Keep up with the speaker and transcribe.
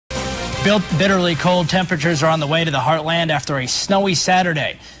Bitterly cold temperatures are on the way to the Heartland after a snowy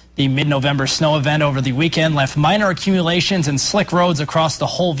Saturday. The mid-November snow event over the weekend left minor accumulations and slick roads across the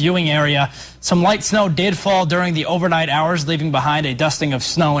whole viewing area. Some light snow did fall during the overnight hours, leaving behind a dusting of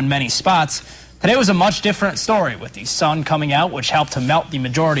snow in many spots. Today was a much different story, with the sun coming out, which helped to melt the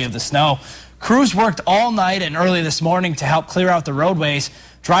majority of the snow. Crews worked all night and early this morning to help clear out the roadways.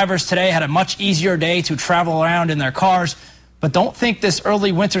 Drivers today had a much easier day to travel around in their cars. But don't think this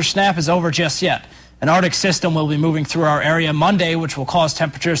early winter snap is over just yet. An Arctic system will be moving through our area Monday, which will cause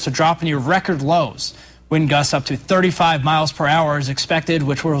temperatures to drop near record lows. Wind gusts up to 35 miles per hour is expected,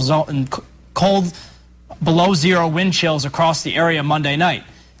 which will result in cold, below-zero wind chills across the area Monday night.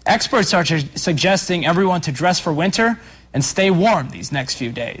 Experts are suggesting everyone to dress for winter and stay warm these next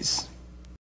few days.